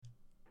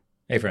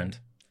Hey friend,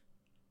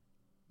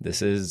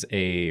 this is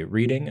a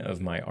reading of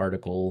my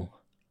article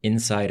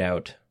Inside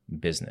Out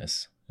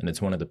Business, and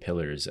it's one of the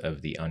pillars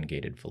of the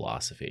ungated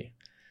philosophy.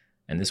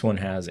 And this one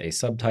has a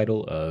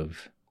subtitle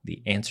of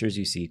The Answers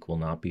You Seek Will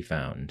Not Be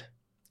Found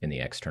in the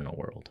External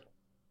World.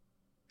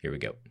 Here we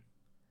go.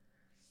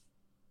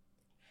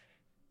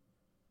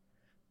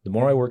 The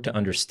more I work to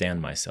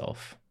understand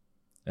myself,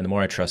 and the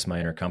more I trust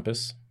my inner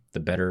compass, the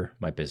better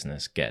my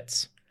business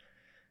gets.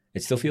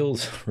 It still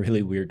feels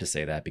really weird to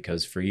say that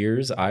because for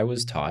years I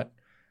was taught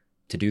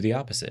to do the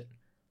opposite.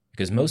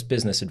 Because most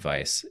business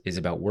advice is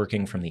about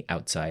working from the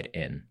outside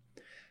in.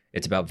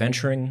 It's about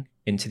venturing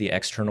into the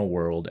external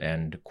world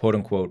and quote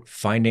unquote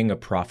finding a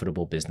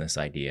profitable business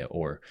idea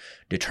or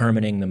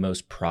determining the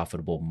most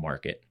profitable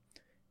market.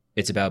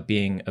 It's about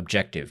being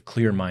objective,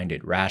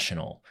 clear-minded,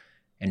 rational,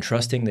 and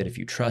trusting that if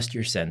you trust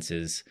your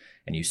senses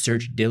and you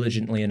search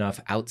diligently enough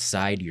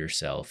outside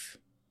yourself,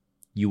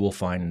 you will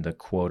find the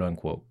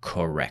quote-unquote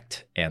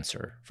correct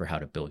answer for how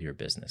to build your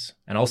business.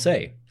 And I'll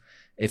say,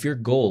 if your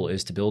goal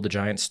is to build a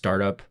giant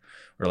startup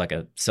or like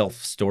a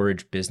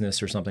self-storage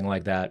business or something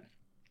like that,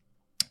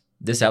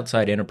 this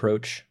outside-in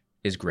approach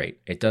is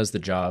great. It does the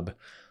job.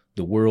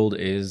 The world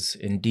is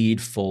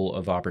indeed full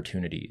of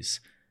opportunities,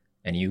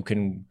 and you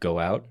can go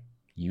out,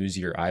 use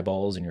your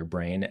eyeballs and your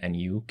brain, and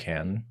you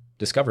can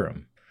discover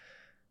them.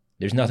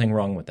 There's nothing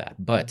wrong with that.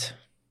 But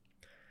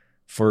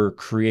for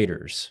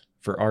creators,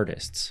 for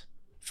artists,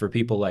 for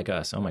people like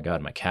us, oh my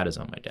God, my cat is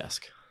on my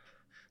desk.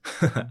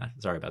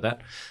 Sorry about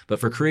that. But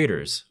for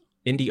creators,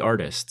 indie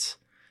artists,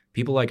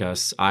 people like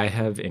us, I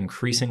have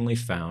increasingly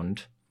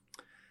found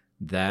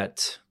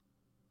that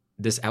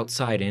this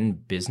outside-in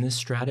business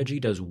strategy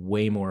does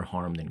way more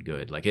harm than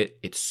good. Like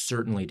it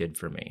certainly did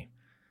for me.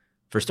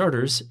 For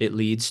starters, it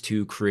leads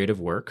to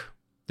creative work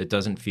that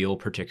doesn't feel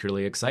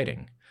particularly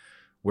exciting,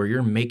 where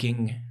you're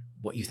making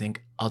what you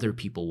think other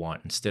people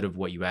want instead of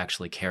what you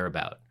actually care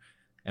about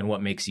and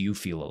what makes you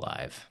feel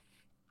alive.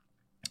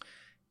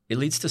 It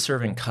leads to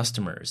serving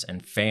customers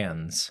and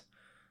fans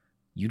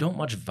you don't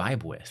much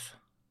vibe with.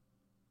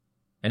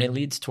 And it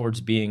leads towards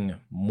being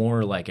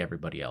more like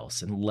everybody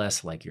else and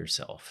less like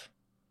yourself.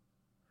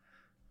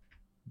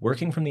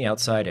 Working from the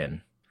outside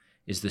in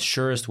is the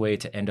surest way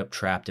to end up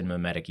trapped in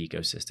mimetic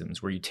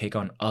ecosystems where you take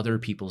on other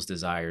people's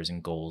desires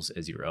and goals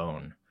as your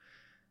own.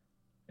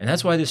 And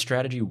that's why this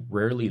strategy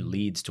rarely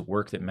leads to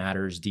work that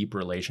matters, deep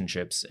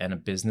relationships, and a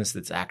business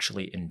that's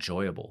actually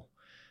enjoyable,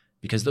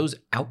 because those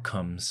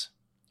outcomes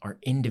are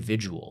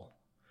individual.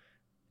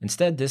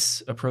 Instead,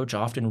 this approach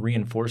often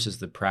reinforces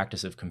the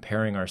practice of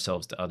comparing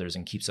ourselves to others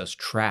and keeps us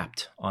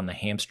trapped on the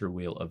hamster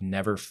wheel of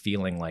never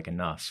feeling like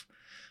enough.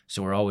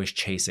 So we're always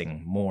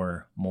chasing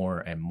more,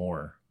 and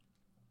more.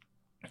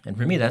 And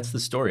for me, that's the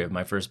story of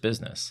my first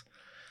business.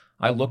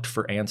 I looked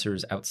for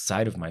answers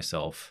outside of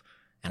myself,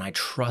 and I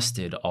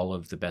trusted all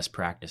of the best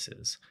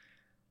practices.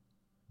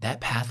 That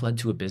path led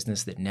to a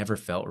business that never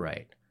felt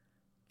right,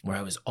 where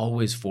I was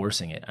always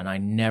forcing it, and I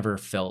never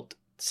felt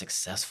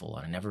successful,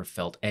 and I never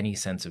felt any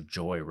sense of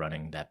joy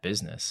running that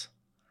business.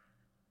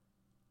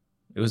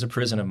 It was a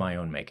prison of my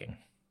own making.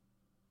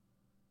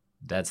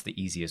 That's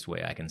the easiest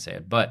way I can say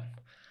it. But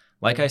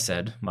like I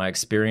said, my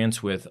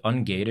experience with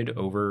ungated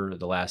over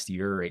the last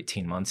year or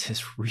 18 months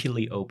has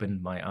really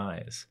opened my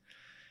eyes.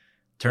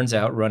 Turns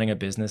out running a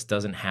business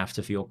doesn't have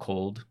to feel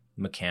cold,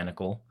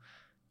 mechanical,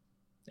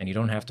 and you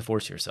don't have to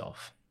force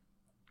yourself.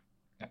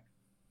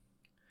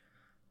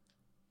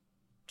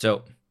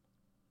 So,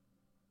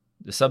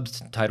 the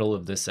subtitle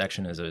of this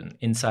section is an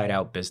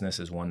inside-out business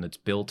is one that's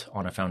built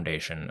on a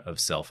foundation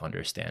of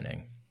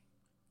self-understanding.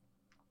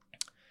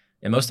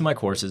 In most of my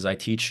courses, I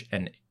teach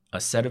a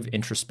set of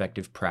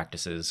introspective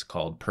practices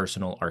called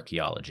personal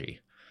archaeology.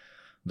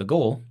 The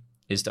goal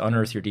is to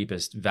unearth your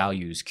deepest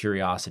values,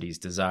 curiosities,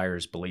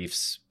 desires,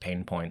 beliefs,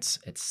 pain points,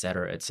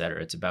 etc., etc.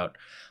 It's about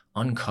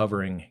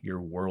uncovering your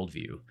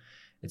worldview.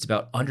 It's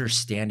about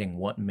understanding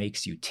what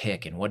makes you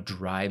tick and what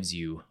drives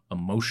you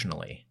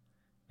emotionally.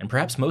 And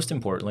perhaps most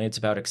importantly, it's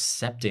about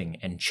accepting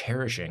and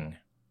cherishing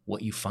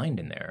what you find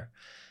in there,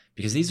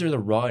 because these are the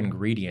raw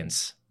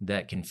ingredients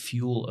that can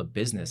fuel a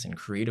business and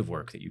creative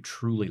work that you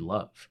truly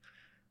love.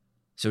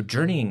 So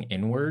journeying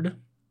inward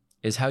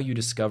is how you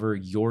discover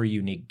your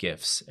unique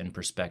gifts and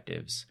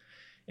perspectives.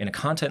 In a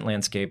content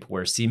landscape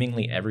where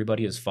seemingly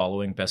everybody is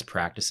following best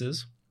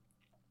practices,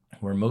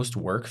 where most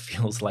work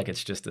feels like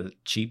it's just a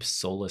cheap,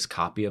 soulless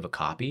copy of a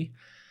copy,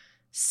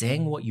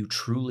 saying what you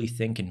truly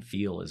think and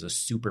feel is a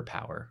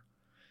superpower.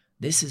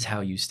 This is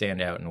how you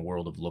stand out in a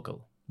world of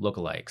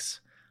lookalikes,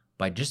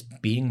 by just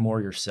being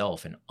more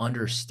yourself and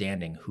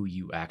understanding who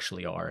you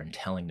actually are and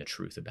telling the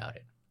truth about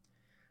it.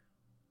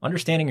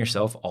 Understanding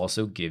yourself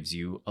also gives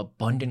you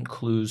abundant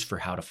clues for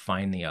how to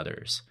find the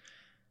others.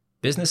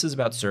 Business is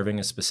about serving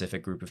a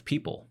specific group of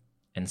people,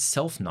 and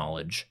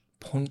self-knowledge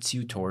points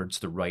you towards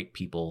the right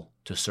people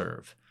to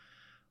serve.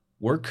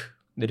 Work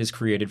that is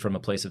created from a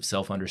place of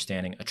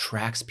self-understanding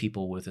attracts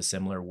people with a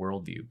similar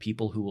worldview,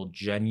 people who will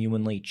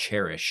genuinely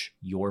cherish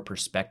your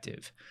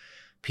perspective,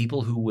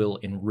 people who will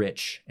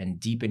enrich and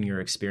deepen your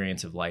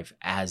experience of life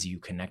as you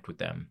connect with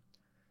them.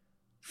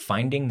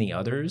 Finding the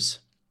others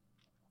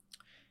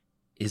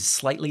is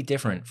slightly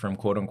different from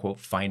quote unquote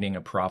finding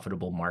a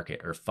profitable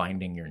market or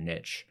finding your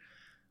niche.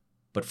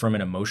 But from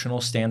an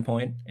emotional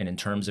standpoint and in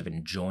terms of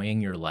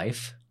enjoying your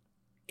life,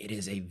 it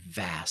is a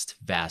vast,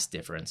 vast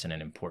difference and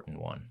an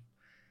important one.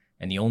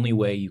 And the only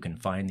way you can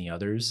find the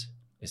others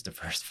is to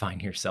first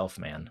find yourself,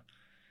 man.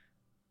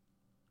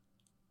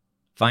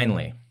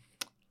 Finally,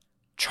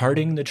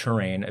 charting the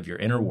terrain of your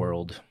inner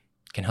world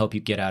can help you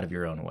get out of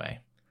your own way.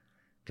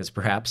 Because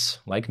perhaps,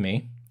 like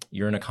me,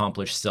 you're an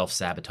accomplished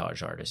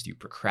self-sabotage artist. You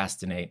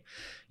procrastinate.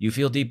 You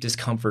feel deep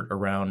discomfort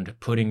around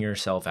putting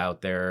yourself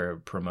out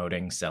there,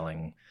 promoting,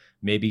 selling.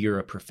 Maybe you're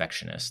a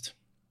perfectionist.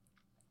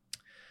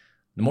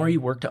 The more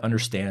you work to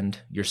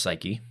understand your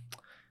psyche,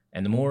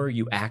 and the more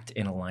you act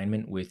in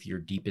alignment with your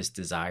deepest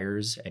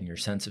desires and your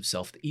sense of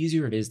self, the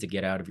easier it is to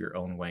get out of your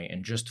own way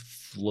and just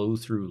flow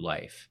through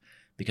life.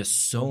 Because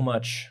so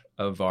much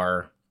of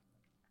our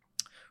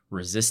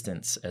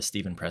resistance, as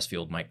Stephen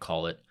Pressfield might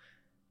call it,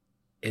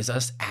 is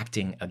us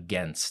acting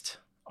against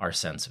our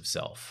sense of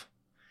self.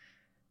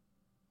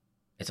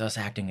 It's us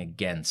acting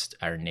against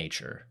our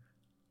nature.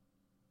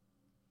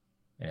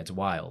 And it's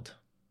wild.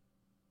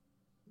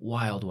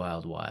 Wild,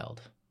 wild,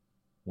 wild.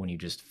 When you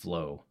just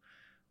flow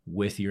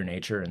with your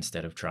nature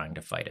instead of trying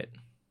to fight it.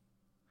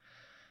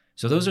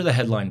 So those are the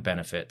headline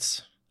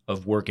benefits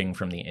of working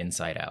from the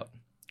inside out.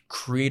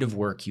 Creative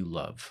work you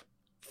love.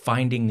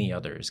 Finding the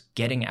others.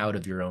 Getting out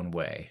of your own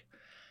way.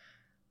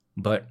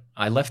 But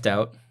I left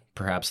out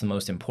perhaps the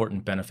most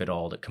important benefit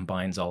all that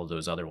combines all of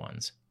those other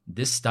ones.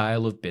 This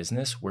style of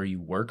business where you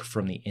work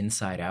from the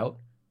inside out,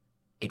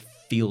 it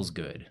feels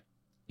good.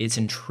 It's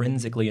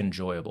intrinsically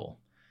enjoyable.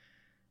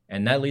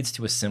 And that leads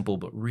to a simple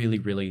but really,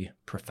 really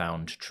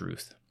profound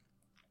truth.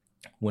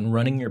 When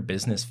running your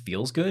business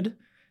feels good,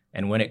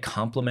 and when it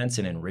complements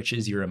and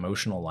enriches your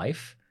emotional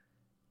life,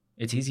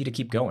 it's easy to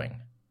keep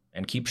going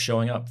and keep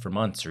showing up for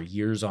months or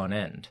years on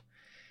end.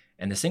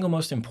 And the single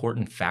most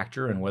important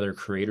factor in whether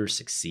creators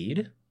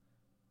succeed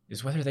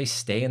is whether they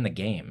stay in the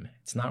game.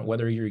 It's not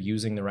whether you're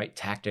using the right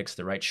tactics,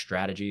 the right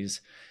strategies.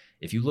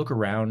 If you look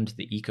around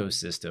the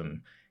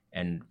ecosystem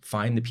and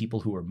find the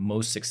people who are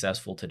most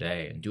successful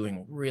today and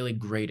doing really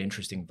great,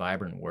 interesting,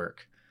 vibrant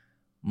work,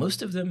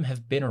 most of them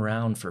have been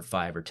around for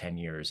 5 or 10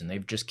 years and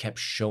they've just kept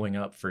showing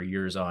up for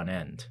years on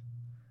end.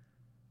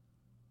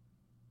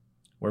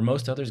 Where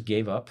most others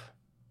gave up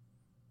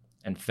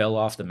and fell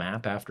off the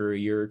map after a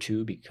year or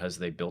two because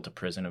they built a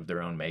prison of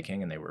their own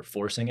making and they were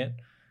forcing it,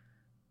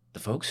 the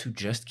folks who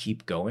just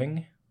keep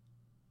going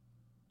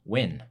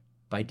win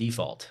by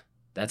default.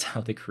 That's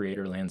how the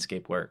creator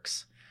landscape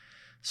works.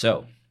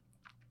 So,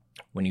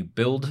 when you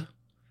build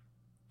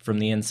from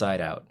the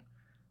inside out,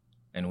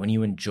 and when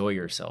you enjoy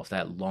yourself,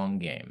 that long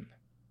game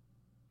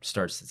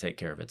starts to take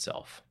care of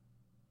itself.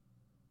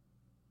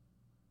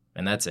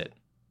 And that's it.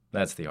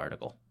 That's the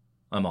article.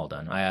 I'm all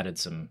done. I added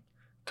some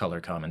color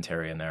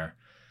commentary in there,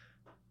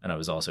 and I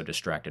was also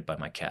distracted by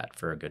my cat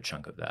for a good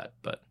chunk of that,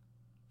 but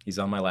he's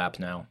on my lap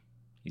now.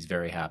 He's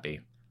very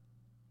happy,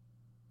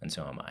 and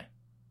so am I.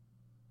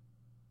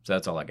 So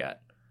that's all I got.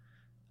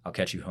 I'll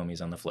catch you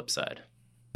homies on the flip side.